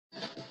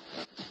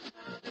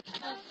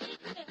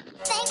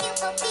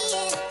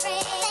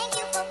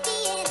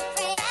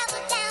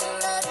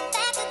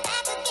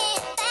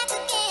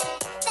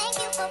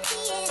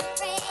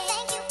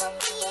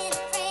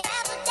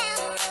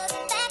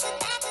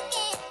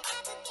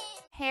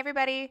Hey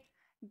everybody,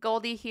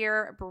 Goldie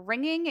here,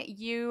 bringing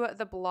you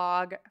the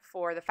blog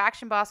for the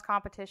Faction Boss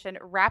competition,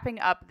 wrapping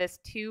up this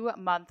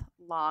 2-month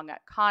long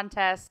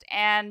contest.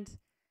 And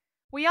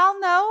we all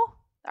know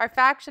our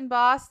Faction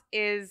Boss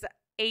is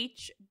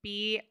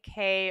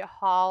HBK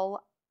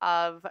Hall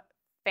of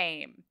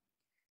Fame,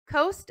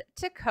 Coast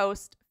to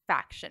Coast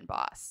Faction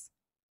Boss.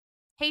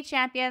 Hey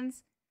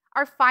champions,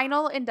 our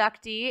final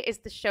inductee is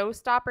the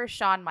showstopper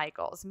Shawn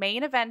Michaels,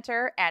 main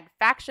eventer and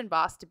Faction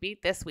Boss to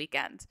beat this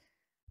weekend.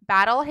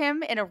 Battle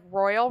him in a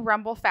Royal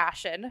Rumble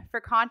fashion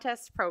for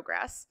contest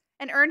progress,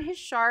 and earn his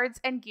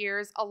shards and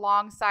gears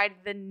alongside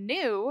the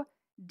new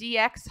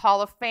DX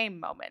Hall of Fame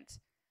moment.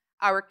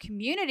 Our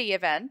community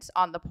event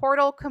on the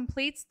portal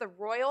completes the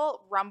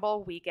Royal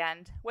Rumble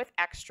weekend with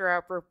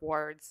extra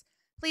rewards.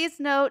 Please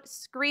note,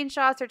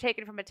 screenshots are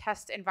taken from a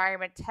test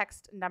environment.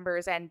 Text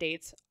numbers and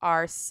dates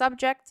are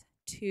subject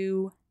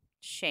to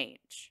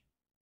change.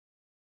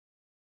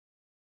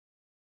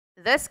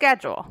 The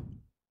schedule.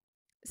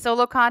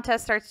 Solo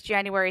contest starts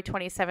January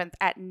 27th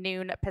at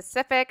noon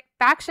Pacific.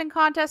 Faction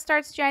contest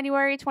starts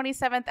January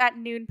 27th at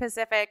noon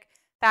Pacific.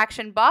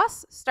 Faction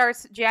boss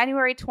starts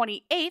January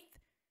 28th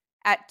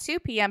at 2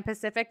 p.m.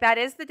 Pacific. That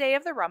is the day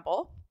of the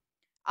Rumble.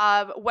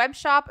 Web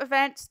shop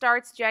event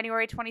starts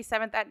January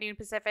 27th at noon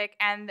Pacific.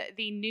 And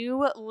the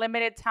new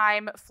limited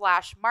time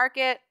flash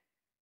market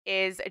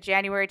is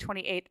January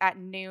 28th at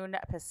noon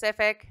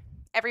Pacific.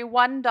 Every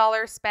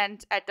 $1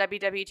 spent at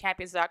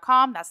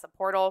www.champions.com, that's the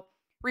portal,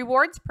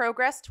 rewards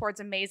progress towards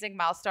amazing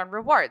milestone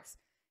rewards.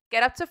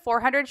 Get up to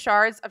 400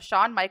 shards of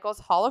Shawn Michaels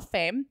Hall of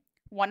Fame,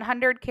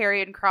 100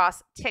 Karrion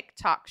Kross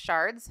TikTok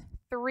shards,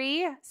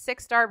 3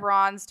 6-star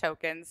bronze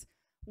tokens,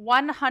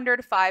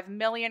 105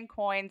 million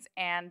coins,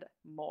 and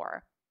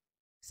more.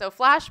 So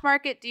Flash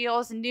Market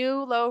deals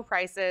new low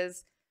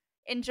prices.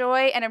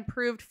 Enjoy an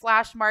improved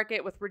Flash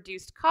Market with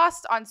reduced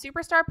costs on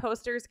Superstar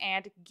posters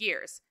and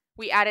gears.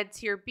 We added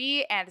Tier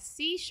B and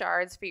C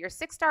shards for your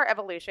 6-star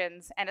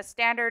evolutions and a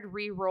standard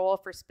re-roll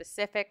for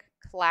specific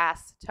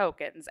class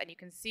tokens. And you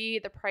can see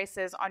the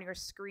prices on your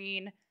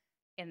screen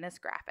in this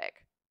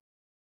graphic.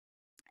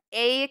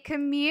 A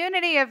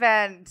community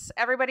event.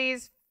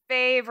 Everybody's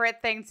favorite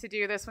thing to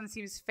do. This one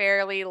seems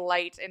fairly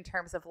light in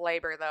terms of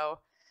labor, though.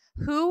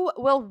 Who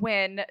will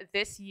win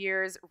this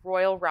year's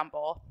Royal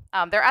Rumble?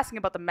 They're asking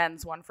about the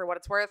men's one for what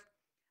it's worth.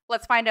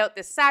 Let's find out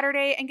this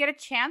Saturday and get a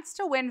chance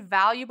to win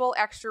valuable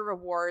extra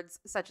rewards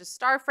such as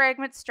star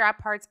fragments,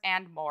 strap parts,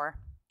 and more.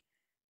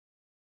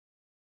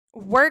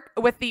 Work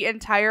with the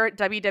entire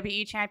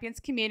WWE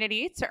Champions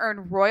community to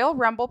earn Royal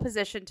Rumble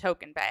position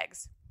token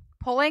bags.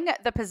 Pulling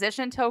the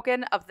position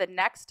token of the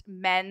next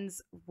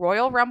men's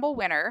Royal Rumble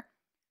winner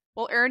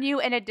will earn you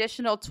an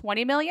additional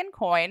 20 million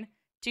coin,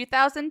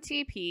 2,000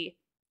 TP,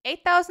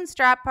 8,000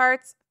 strap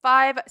parts,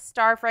 5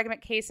 star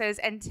fragment cases,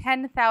 and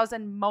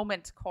 10,000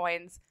 moment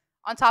coins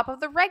on top of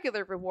the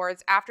regular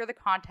rewards after the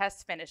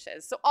contest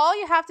finishes. So all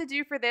you have to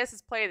do for this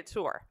is play the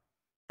tour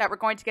that we're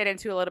going to get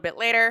into a little bit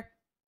later.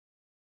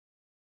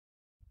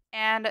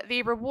 And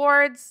the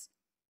rewards,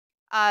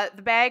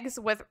 the bags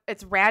with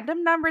its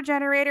random number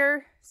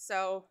generator.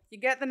 So you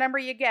get the number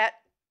you get.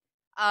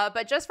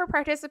 But just for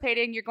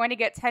participating, you're going to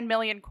get 10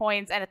 million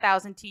coins and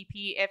 1,000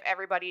 TP if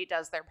everybody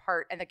does their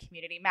part and the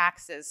community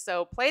maxes.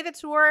 So play the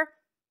tour.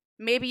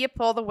 Maybe you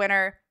pull the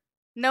winner.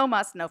 No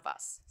muss, no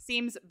fuss.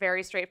 Seems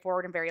very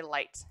straightforward and very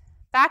light.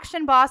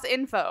 Faction boss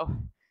info.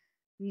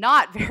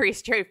 Not very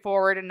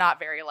straightforward and not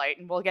very light,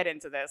 and we'll get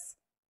into this.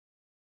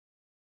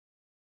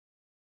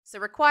 So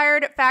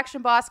required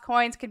faction boss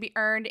coins can be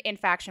earned in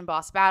faction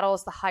boss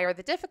battles. The higher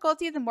the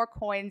difficulty, the more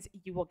coins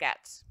you will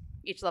get.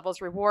 Each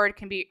level's reward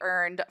can be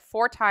earned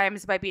 4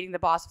 times by beating the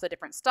boss with a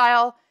different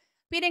style.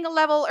 Beating a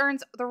level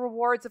earns the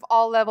rewards of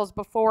all levels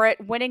before it.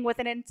 Winning with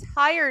an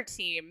entire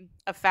team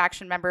of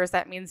faction members,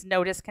 that means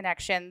no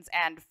disconnections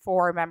and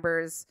 4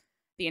 members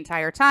the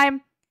entire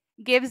time,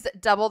 gives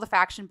double the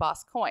faction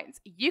boss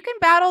coins. You can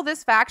battle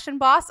this faction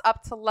boss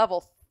up to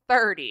level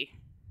 30.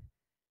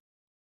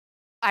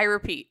 I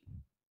repeat,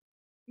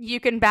 you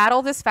can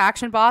battle this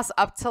faction boss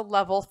up to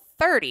level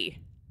 30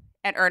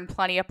 and earn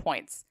plenty of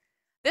points.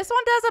 This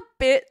one does a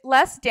bit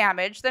less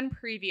damage than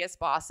previous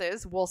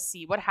bosses. We'll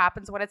see what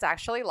happens when it's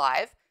actually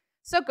live.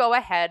 So go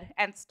ahead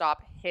and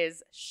stop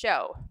his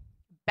show.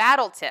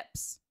 Battle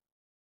tips.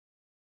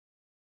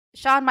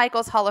 Shawn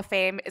Michaels Hall of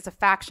Fame is a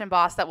faction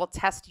boss that will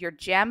test your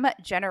gem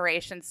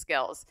generation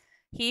skills.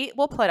 He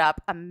will put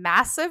up a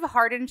massive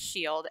hardened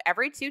shield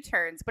every 2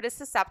 turns, but is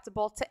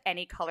susceptible to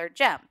any colored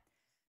gem.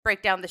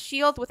 Break down the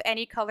shield with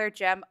any colored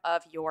gem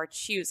of your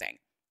choosing.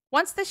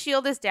 Once the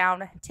shield is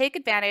down, take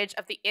advantage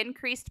of the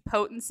increased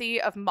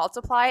potency of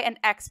Multiply and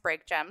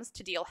X-Break gems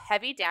to deal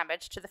heavy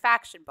damage to the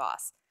faction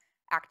boss.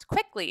 Act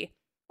quickly,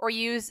 or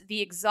use the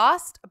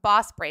Exhaust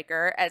Boss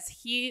Breaker as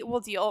he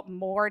will deal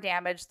more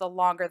damage the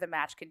longer the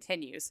match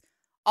continues.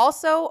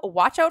 Also,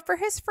 watch out for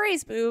his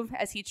freeze move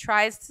as he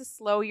tries to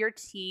slow your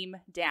team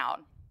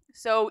down.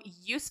 So,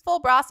 useful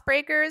boss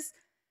breakers,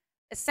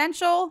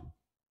 essential,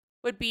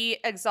 would be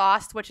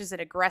Exhaust, which is an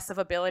aggressive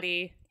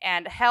ability,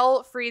 and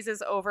Hell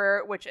Freezes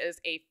Over, which is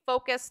a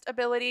focused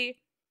ability.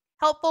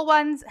 Helpful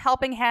ones,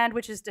 Helping Hand,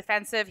 which is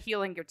defensive,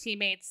 healing your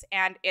teammates,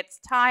 and It's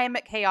Time,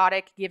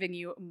 Chaotic, giving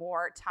you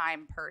more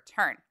time per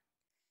turn.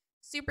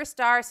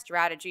 Superstar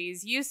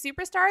strategies. Use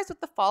superstars with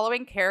the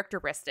following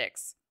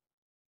characteristics.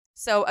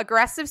 So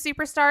aggressive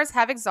superstars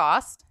have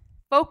Exhaust.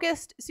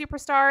 Focused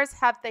superstars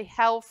have the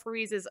Hell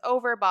Freezes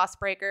Over boss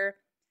breaker.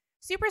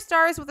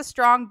 Superstars with a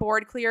strong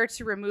board clear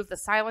to remove the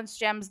silence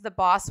gems the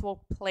boss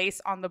will place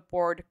on the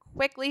board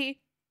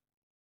quickly.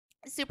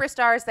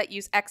 Superstars that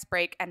use X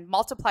break and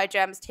multiply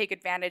gems take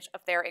advantage of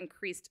their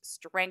increased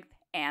strength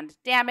and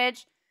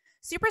damage.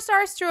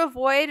 Superstars to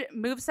avoid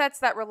movesets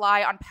that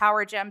rely on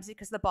power gems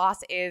because the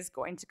boss is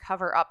going to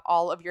cover up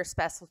all of your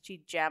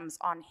specialty gems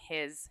on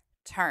his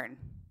turn.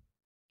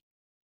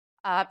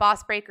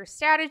 Boss breaker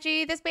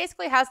strategy. This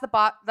basically has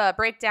the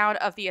breakdown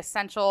of the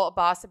essential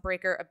boss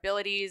breaker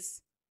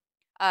abilities.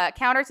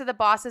 Counter to the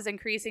boss's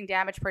increasing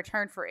damage per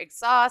turn for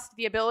Exhaust.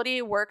 The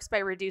ability works by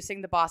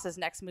reducing the boss's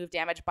next move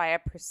damage by a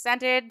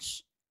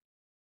percentage.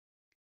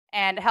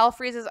 And Hell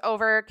Freezes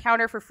Over.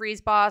 Counter for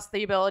Freeze Boss.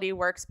 The ability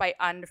works by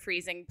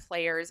unfreezing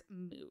players'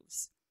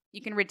 moves.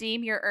 You can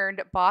redeem your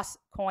earned boss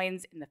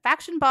coins in the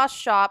Faction Boss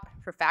shop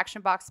for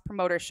Faction Box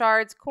Promoter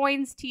shards,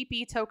 coins,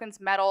 TP, tokens,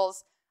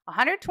 medals,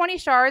 120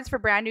 shards for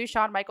brand new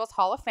Shawn Michaels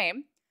Hall of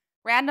Fame,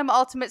 random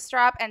ultimate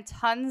strap, and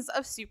tons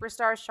of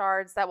superstar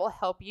shards that will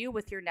help you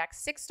with your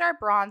next 6-star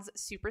bronze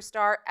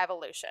superstar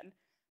evolution.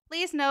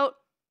 Please note,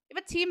 if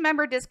a team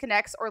member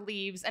disconnects or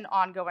leaves an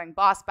ongoing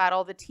boss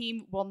battle, the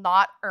team will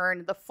not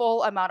earn the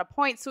full amount of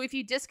points, so if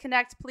you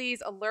disconnect,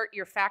 please alert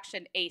your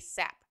faction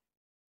ASAP.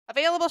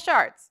 Available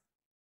shards.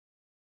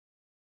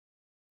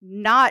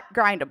 Not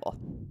grindable.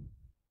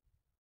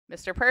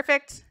 Mr.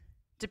 Perfect,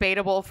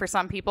 debatable for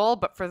some people,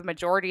 but for the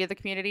majority of the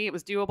community, it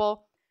was doable.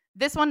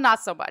 This one, not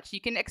so much.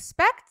 You can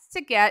expect to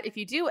get, if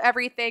you do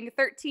everything,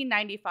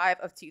 $13.95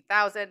 of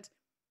 2,000.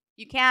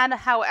 You can,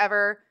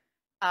 however,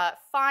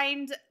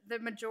 find the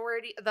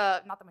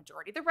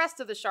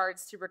rest of the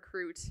shards to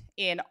recruit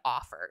in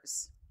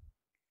offers.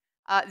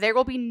 There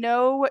will be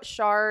no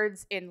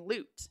shards in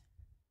loot.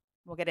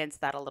 We'll get into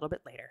that a little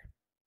bit later.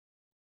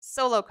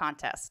 Solo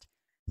contest.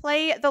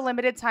 Play the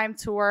limited time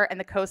tour and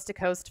the coast to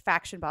coast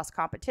faction boss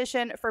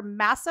competition for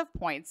massive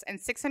points and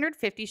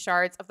 650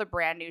 shards of the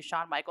brand new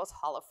Shawn Michaels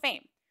Hall of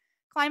Fame.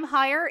 Climb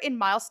higher in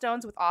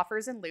milestones with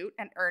offers and loot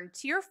and earn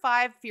Tier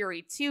 5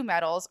 Fury 2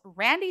 medals,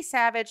 Randy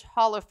Savage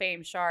Hall of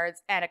Fame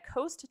shards, and a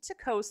coast to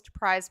coast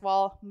prize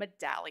wall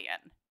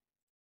medallion.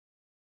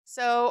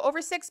 So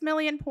over 6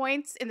 million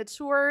points in the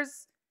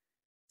tours,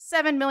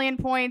 7 million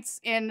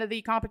points in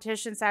the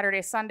competition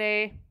Saturday,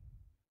 Sunday.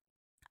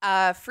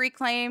 Free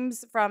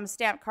claims from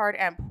Stamp Card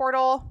and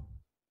Portal.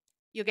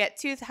 You'll get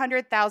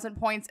 200,000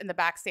 points in the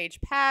Backstage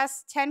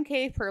Pass,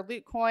 10K per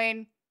loot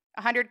coin,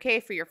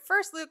 100K for your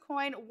first loot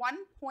coin,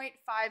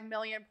 1.5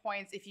 million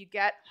points if you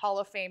get Hall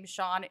of Fame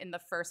Shawn in the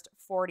first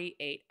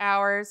 48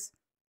 hours.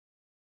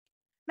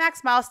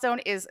 Max milestone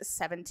is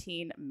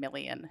 17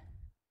 million.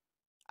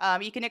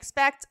 You can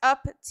expect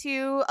up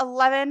to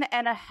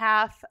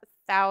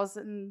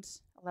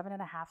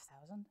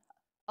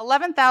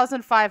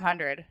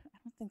 11,500.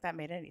 I don't think that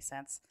made any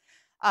sense.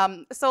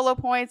 Solo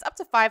points up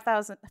to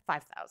 5,000.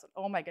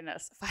 Oh my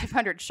goodness.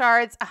 500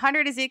 shards,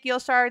 100 Ezekiel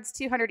shards,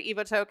 200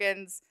 Evo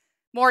tokens,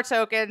 more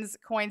tokens,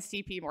 coins,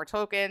 TP, more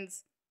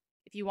tokens.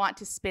 If you want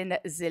to spin the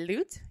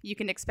loot, you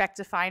can expect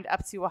to find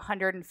up to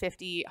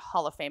 150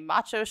 Hall of Fame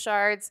Macho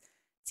shards,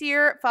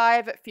 Tier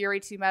 5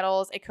 Fury 2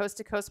 medals, a coast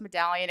to coast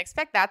medallion.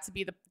 Expect that to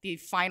be the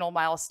final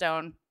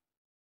milestone.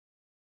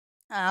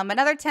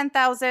 Another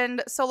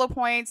 10,000 solo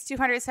points,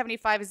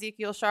 275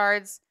 Ezekiel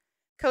shards,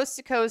 coast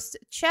to coast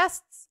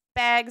chests,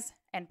 bags,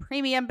 and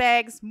premium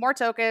bags, more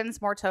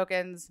tokens, more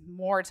tokens,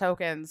 more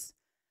tokens.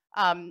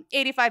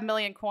 85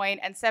 million coin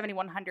and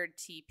 7,100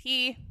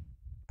 TP.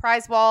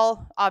 Prize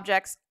wall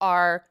objects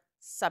are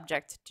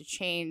subject to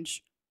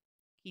change.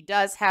 He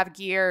does have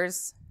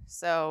gears,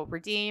 so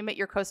redeem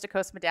your coast to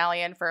coast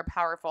medallion for a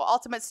powerful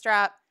ultimate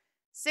strap.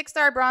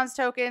 6-star bronze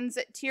tokens,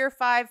 Tier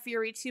 5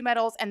 Fury 2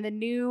 medals, and the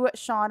new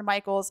Shawn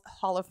Michaels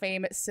Hall of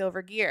Fame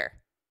silver gear.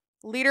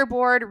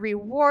 Leaderboard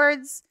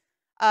rewards.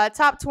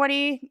 Top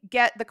 20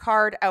 get the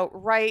card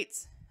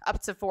outright,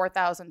 up to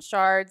 4,000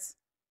 shards.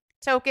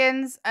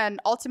 Tokens, an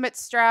ultimate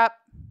strap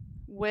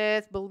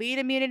with bleed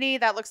immunity.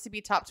 That looks to be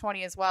top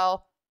 20 as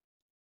well.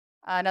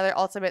 Another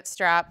ultimate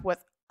strap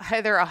with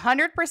either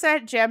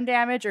 100% gem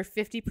damage or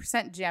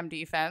 50% gem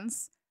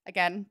defense.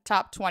 Again,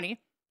 top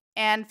 20.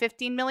 And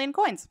 15 million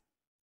coins.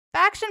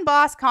 Faction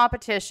boss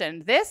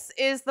competition. This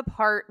is the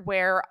part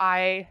where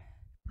I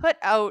put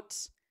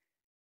out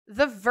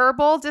the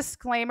verbal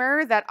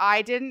disclaimer that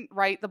I didn't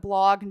write the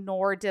blog,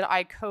 nor did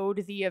I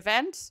code the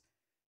event.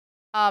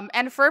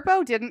 And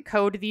Furbo didn't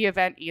code the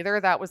event either.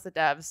 That was the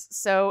devs.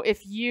 So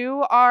if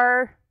you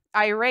are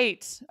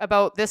irate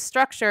about this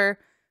structure,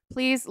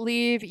 please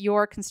leave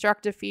your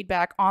constructive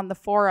feedback on the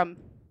forum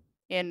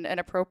in an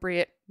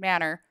appropriate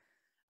manner.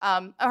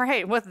 All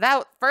right,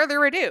 without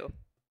further ado,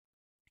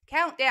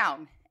 count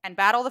down and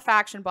battle the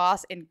faction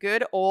boss in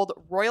good old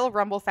Royal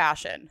Rumble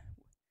fashion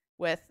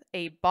with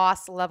a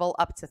boss level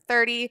up to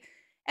 30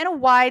 and a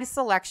wide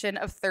selection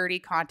of 30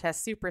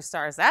 contest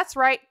superstars. That's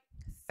right,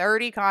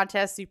 30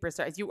 contest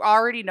superstars. You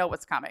already know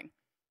what's coming.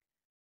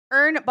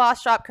 Earn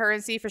boss shop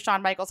currency for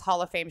Shawn Michaels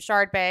Hall of Fame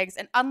shard bags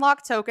and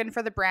unlock token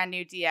for the brand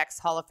new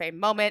DX Hall of Fame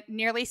moment.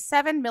 Nearly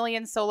 7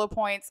 million solo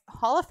points,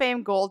 Hall of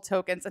Fame gold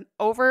tokens, and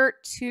over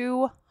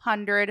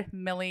 200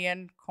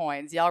 million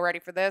coins. Y'all ready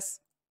for this?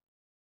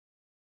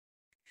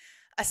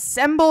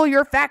 Assemble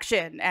your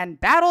faction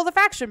and battle the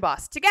faction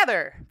boss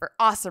together for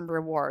awesome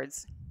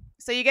rewards.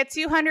 So you get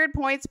 200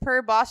 points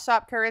per boss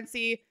shop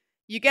currency.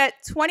 You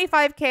get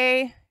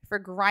 25k for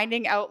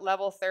grinding out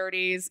level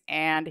 30s,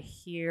 and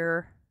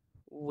here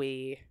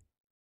we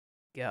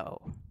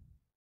go.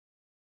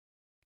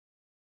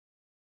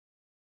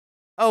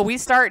 Oh, we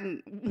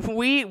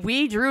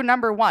drew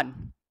number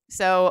 1.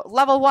 So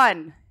level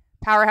 1,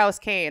 Powerhouse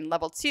Kane.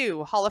 Level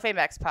 2, Hall of Fame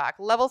X-Pac.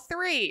 Level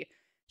 3,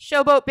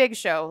 Showboat Big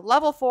Show.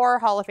 Level 4,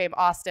 Hall of Fame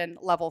Austin.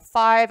 Level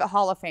 5,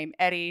 Hall of Fame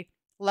Eddie.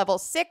 Level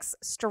 6,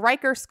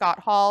 Striker Scott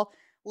Hall.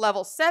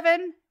 Level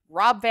 7,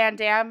 Rob Van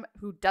Dam,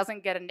 who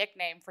doesn't get a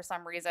nickname for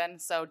some reason.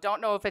 So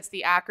don't know if it's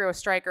the Acro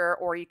Striker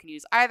or you can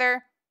use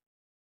either.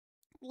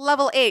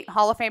 Level 8,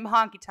 Hall of Fame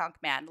Honky Tonk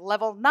Man.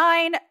 Level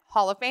 9,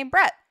 Hall of Fame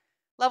Brett.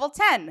 Level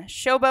 10,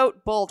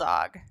 Showboat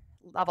Bulldog.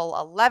 Level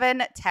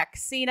 11, Tech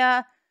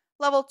Cena.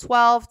 Level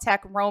 12,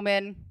 Tech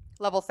Roman.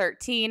 Level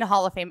 13,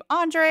 Hall of Fame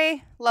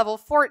Andre. Level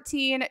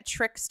 14,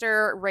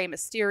 Trickster Rey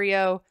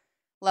Mysterio.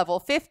 Level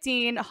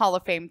 15, Hall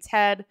of Fame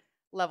Ted.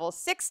 Level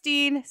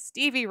 16,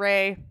 Stevie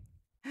Ray.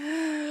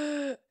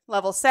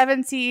 Level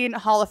 17,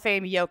 Hall of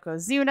Fame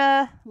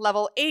Yokozuna.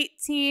 Level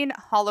 18,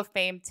 Hall of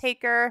Fame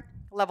Taker.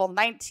 Level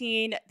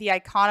 19, the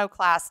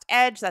Iconoclast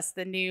Edge. That's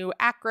the new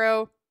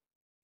Acro.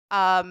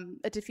 A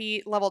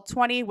defeat level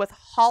 20 with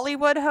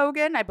Hollywood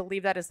Hogan. I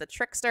believe that is the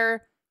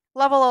Trickster.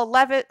 Level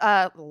 11.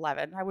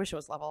 I wish it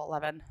was level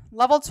 11.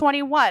 Level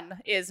 21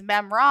 is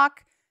Mem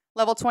Rock.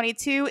 Level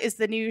 22 is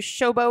the new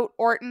Showboat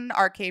Orton,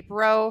 RK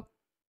Bro.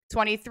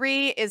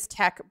 23 is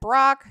Tech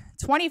Brock.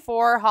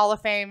 24, Hall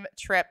of Fame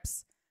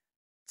Trips.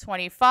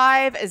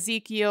 25,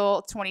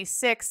 Ezekiel.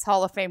 26,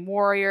 Hall of Fame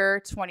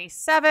Warrior.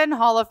 27,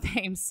 Hall of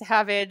Fame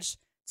Savage.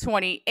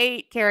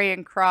 28,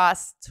 Karrion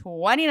Kross.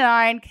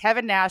 29,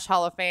 Kevin Nash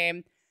Hall of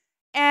Fame.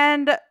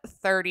 And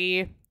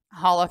 30,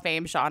 Hall of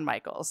Fame Shawn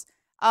Michaels.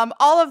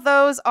 All of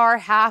those are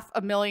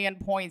 500,000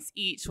 points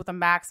each with a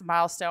max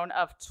milestone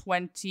of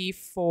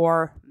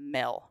 24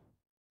 mil.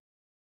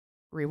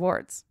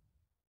 Rewards.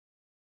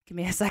 Give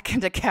me a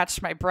second to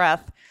catch my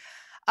breath.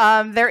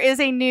 There is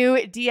a new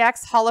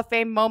DX Hall of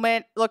Fame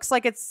moment. Looks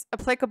like it's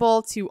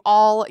applicable to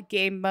all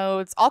game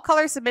modes. All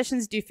color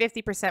submissions do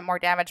 50% more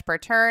damage per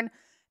turn.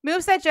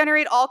 Moves that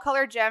generate all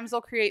color gems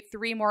will create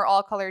 3 more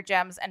all color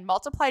gems and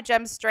multiply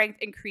gem strength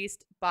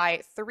increased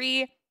by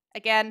 3.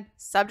 Again,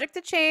 subject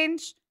to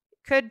change.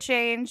 Could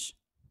change.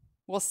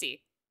 We'll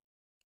see.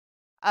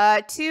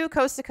 2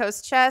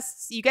 coast-to-coast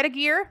chests. You get a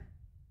gear.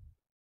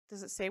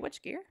 Does it say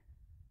which gear?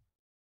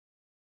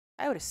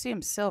 I would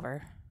assume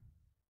silver.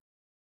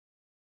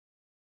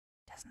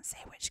 Doesn't say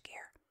which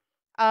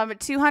gear.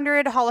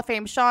 200 Hall of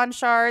Fame Shawn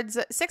shards,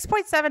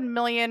 6.7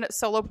 million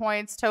solo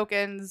points,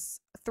 tokens,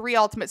 3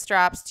 ultimate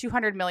straps,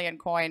 200 million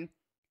coin.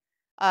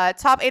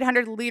 Top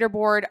 800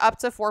 leaderboard, up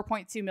to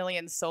 4.2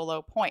 million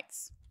solo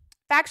points.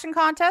 Faction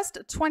contest,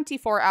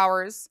 24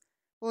 hours,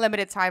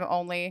 limited time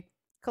only.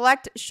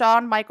 Collect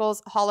Shawn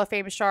Michaels Hall of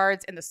Fame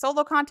shards in the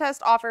solo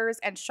contest offers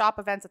and shop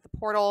events at the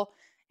portal.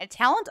 And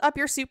talent up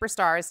your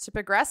superstars to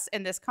progress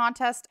in this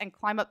contest and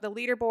climb up the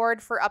leaderboard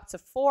for up to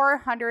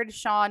 400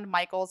 Shawn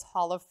Michaels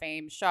Hall of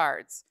Fame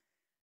shards.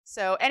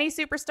 So any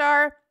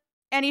superstar,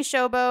 any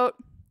showboat,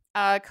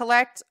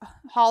 collect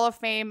Hall of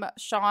Fame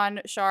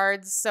Shawn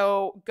shards.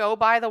 So go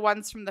buy the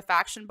ones from the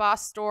Faction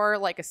Boss store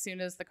like as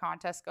soon as the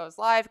contest goes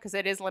live because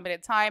it is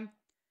limited time.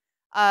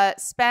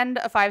 Spend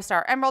a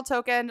 5-star Emerald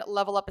token,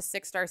 level up a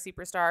 6-star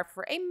superstar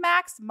for a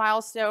max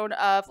milestone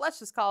of, let's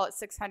just call it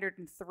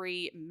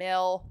 603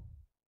 mil.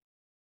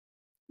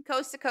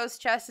 Coast to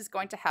Coast chest is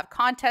going to have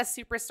contest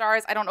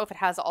superstars. I don't know if it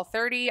has all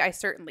 30. I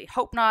certainly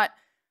hope not,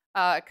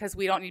 because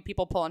we don't need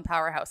people pulling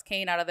Powerhouse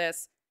Kane out of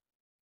this.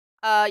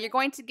 You're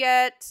going to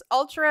get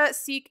Ultra,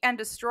 Seek, and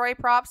Destroy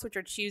props, which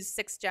are choose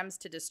 6 gems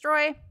to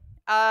destroy.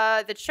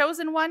 The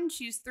Chosen One,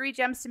 choose 3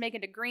 gems to make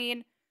into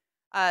green.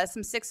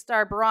 Some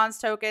 6-star bronze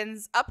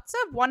tokens, up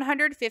to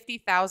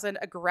 150,000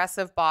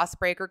 aggressive boss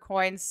breaker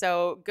coins.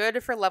 So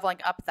good for leveling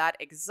up that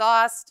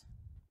exhaust.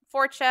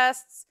 4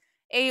 chests.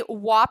 A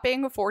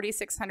whopping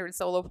 4,600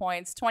 solo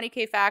points,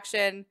 20k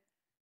faction,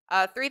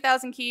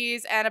 3,000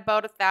 keys, and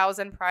about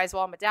 1,000 prize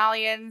wall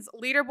medallions.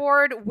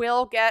 Leaderboard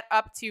will get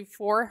up to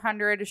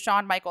 400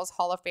 Shawn Michaels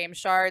Hall of Fame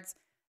shards.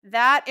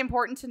 That,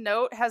 important to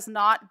note, has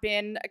not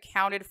been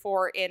accounted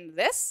for in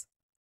this.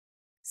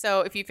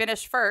 So if you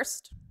finish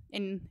first,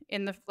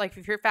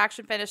 if your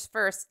faction finished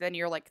first, then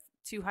you're like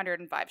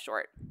 205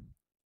 short.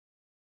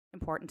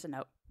 Important to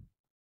note.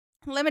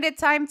 Limited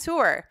time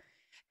tour.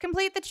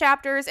 Complete the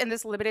chapters in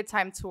this limited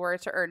time tour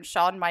to earn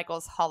Shawn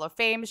Michaels Hall of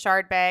Fame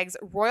shard bags,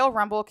 Royal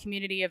Rumble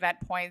community event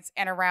points,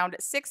 and around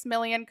 6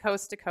 million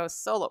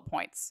coast-to-coast solo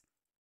points.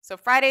 So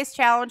Friday's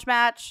challenge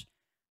match,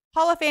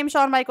 Hall of Fame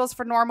Shawn Michaels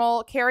for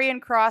normal, Karrion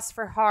Kross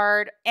for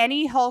hard,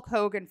 any Hulk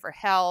Hogan for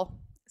hell.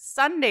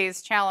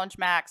 Sunday's challenge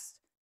max,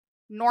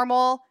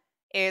 normal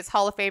is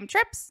Hall of Fame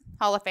Trips,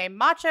 Hall of Fame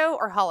Macho,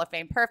 or Hall of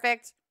Fame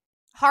Perfect.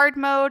 Hard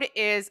mode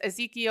is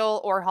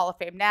Ezekiel or Hall of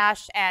Fame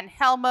Nash, and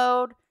hell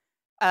mode,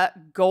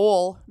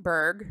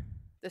 Goldberg.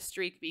 The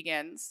streak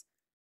begins.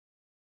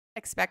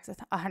 Expect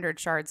 100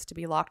 shards to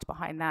be locked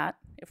behind that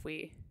if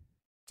we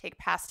take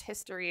past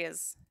history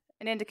as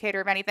an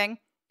indicator of anything.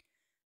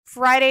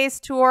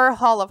 Friday's tour,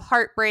 Hall of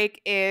Heartbreak,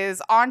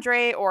 is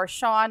Andre or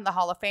Shawn, the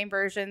Hall of Fame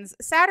versions.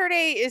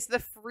 Saturday is the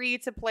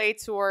free-to-play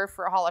tour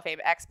for Hall of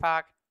Fame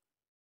X-Pac.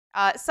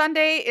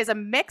 Sunday is a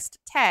mixed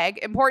tag.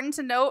 Important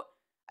to note,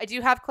 I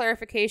do have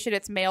clarification.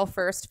 It's male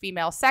first,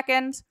 female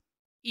second,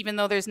 even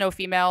though there's no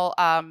female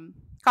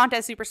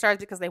contest superstars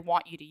because they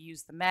want you to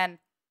use the men.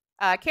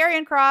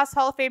 Karrion Kross,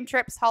 Hall of Fame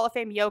Trips, Hall of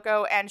Fame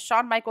Yoko, and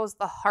Shawn Michaels,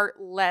 the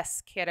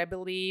Heartless Kid. I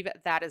believe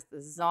that is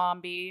the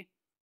zombie.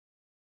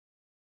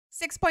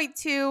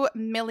 6.2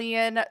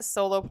 million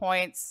solo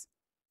points.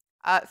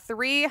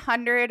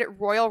 300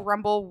 Royal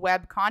Rumble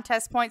web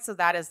contest points, so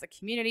that is the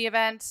community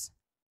event.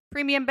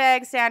 Premium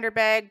bag, standard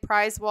bag,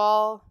 prize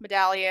wall,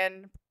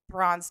 medallion,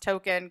 bronze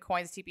token,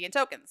 coins, TP, and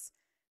tokens.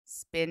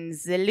 Spin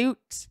the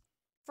loot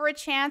for a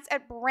chance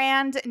at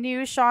brand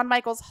new Shawn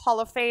Michaels Hall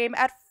of Fame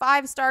at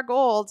 5-star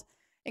gold,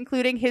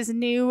 including his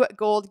new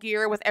gold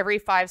gear with every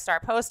 5-star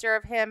poster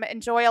of him.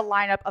 Enjoy a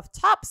lineup of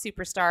top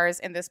superstars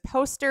in this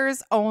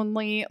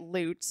posters-only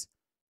loot,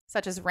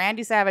 such as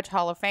Randy Savage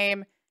Hall of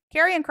Fame,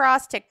 Karrion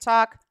Kross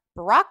TikTok,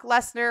 Brock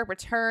Lesnar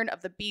Return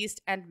of the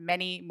Beast, and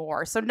many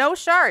more. So no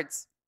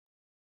shards.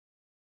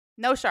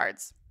 No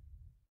shards.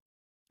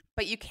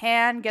 But you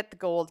can get the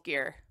gold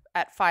gear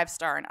at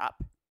 5-star and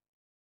up.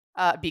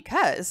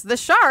 Because the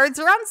shards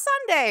are on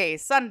Sunday.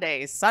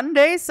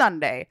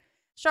 Sunday.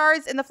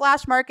 Shards in the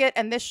flash market,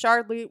 and this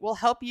shard loot will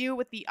help you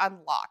with the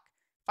unlock.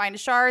 Find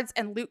shards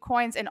and loot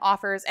coins and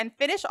offers, and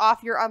finish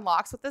off your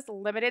unlocks with this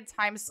limited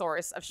time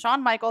source of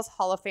Shawn Michaels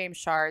Hall of Fame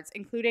shards,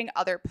 including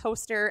other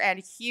poster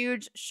and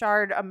huge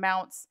shard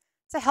amounts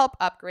to help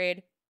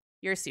upgrade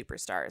your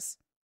superstars.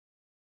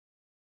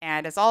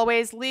 And as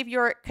always, leave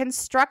your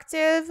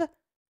constructive,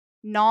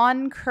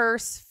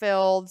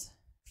 non-curse-filled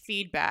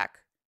feedback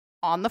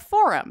on the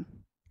forum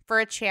for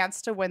a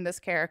chance to win this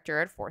character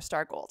at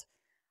 4-star gold.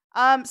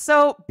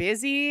 So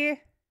busy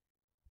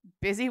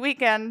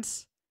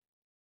weekend.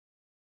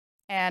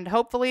 And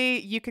hopefully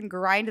you can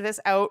grind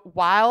this out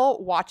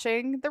while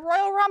watching the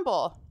Royal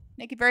Rumble.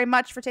 Thank you very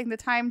much for taking the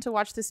time to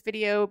watch this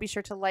video. Be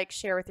sure to like,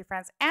 share with your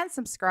friends, and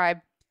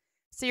subscribe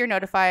so you're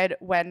notified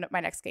when my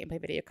next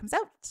gameplay video comes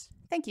out.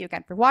 Thank you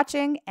again for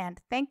watching,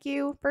 and thank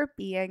you for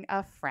being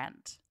a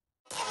friend.